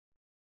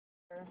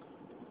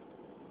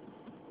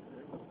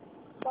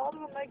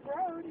Baldwin Lake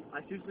Road.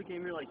 I seriously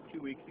came here like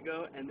 2 weeks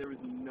ago, and there was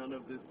none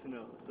of this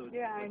snow. So it's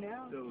Yeah, I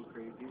know. so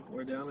crazy.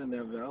 We're down in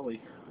that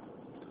valley.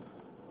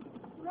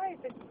 Right,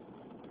 but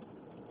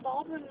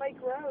Baldwin Lake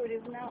Road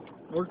is now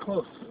We're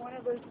close. one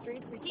of those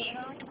streets we put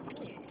on.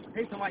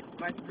 Hey, so my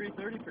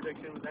 3:30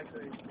 prediction was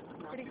actually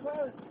not Pretty too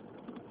close.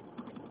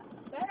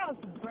 bad. That house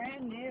is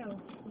brand new.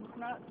 It's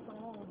not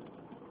sold.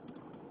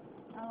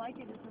 I like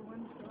it. It's a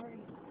one-story.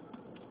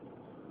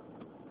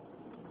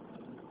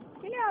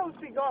 You know, if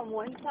we go on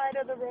one side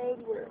of the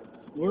road,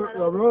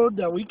 The road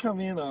that we come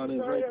in on is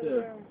right right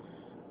there.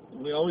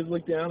 We always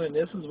look down, and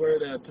this is where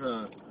that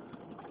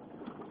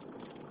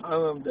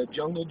the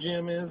jungle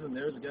gym is, and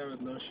there's a guy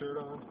with no shirt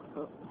on.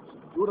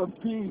 What a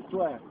pea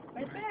flat.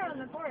 Right there on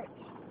the porch.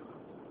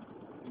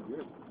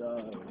 Good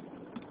stuff.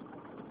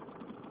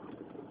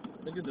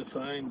 Look at the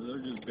signs; they're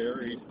just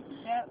buried.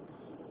 Yep.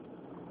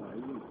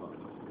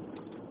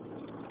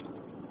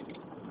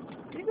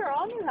 These are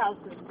all new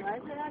houses,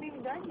 guys. They're not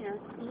even done yet.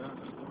 Yeah.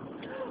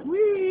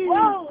 Whee!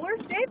 Whoa,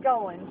 where's Dave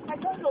going? I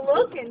told him to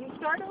look, and he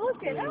started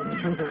looking.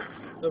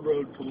 The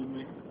road pulled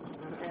me.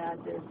 Yeah,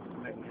 it did.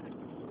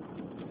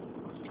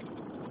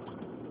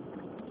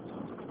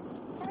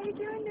 How you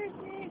doing there,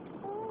 Dave?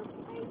 Oh,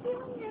 how you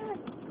doing there?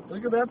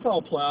 Look at that's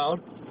all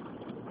plowed.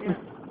 Yeah.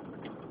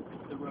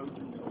 The road's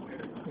in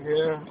nowhere.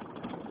 Yeah.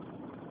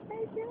 How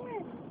you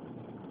doing?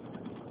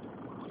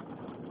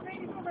 Ready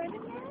to go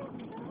running now?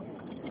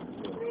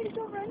 Ready to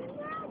go running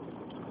now?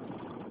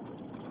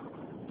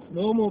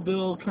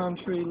 Snowmobile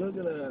country, look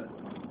at that.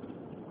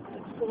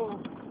 That's cool.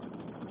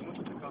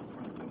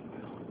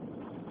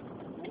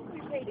 I think we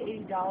paid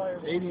 $80.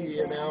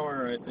 $80 an hour,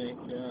 I think,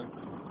 yeah.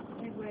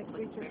 We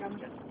took them.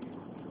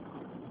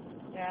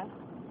 Yeah.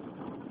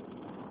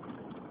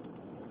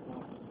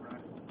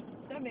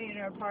 Somebody in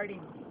our party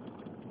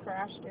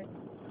crashed it.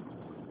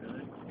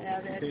 Really?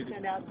 Yeah, they had to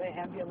send out the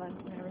ambulance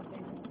and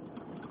everything.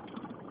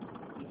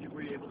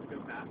 Were you able to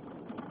go fast?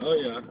 Oh,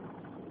 yeah.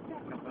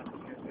 How fast did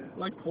you guys go?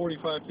 Like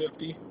 45,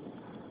 50.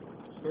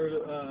 For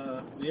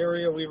the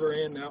area we were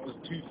in, that was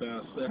too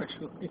fast,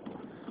 actually.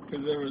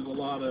 Because there was a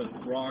lot of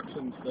rocks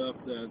and stuff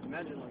that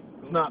Imagine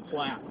like going not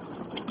flat.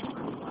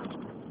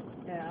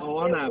 Yeah. Oh,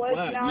 on that was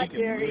flat, not you can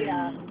very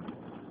move.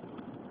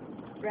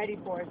 ready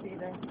for us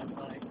either.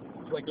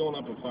 It's like going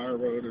up a fire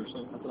road or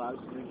something. That's what I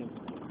was thinking.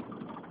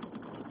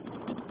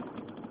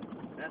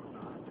 That's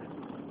not.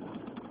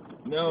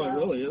 No, Yeah. it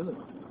really isn't.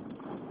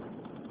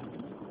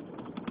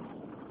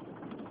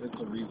 It's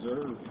a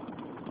reserve.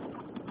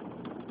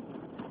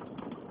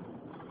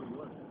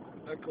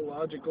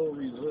 Ecological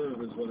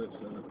reserve is what it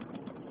said.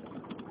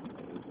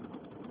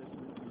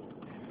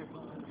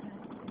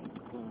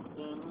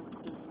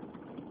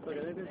 Look, I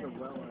think there's a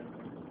well in there.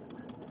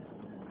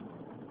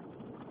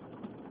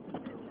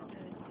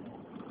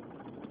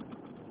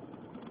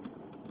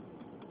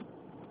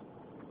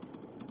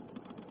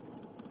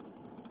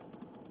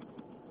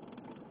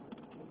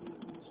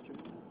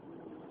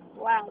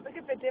 Wow, look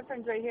at the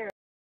difference right here.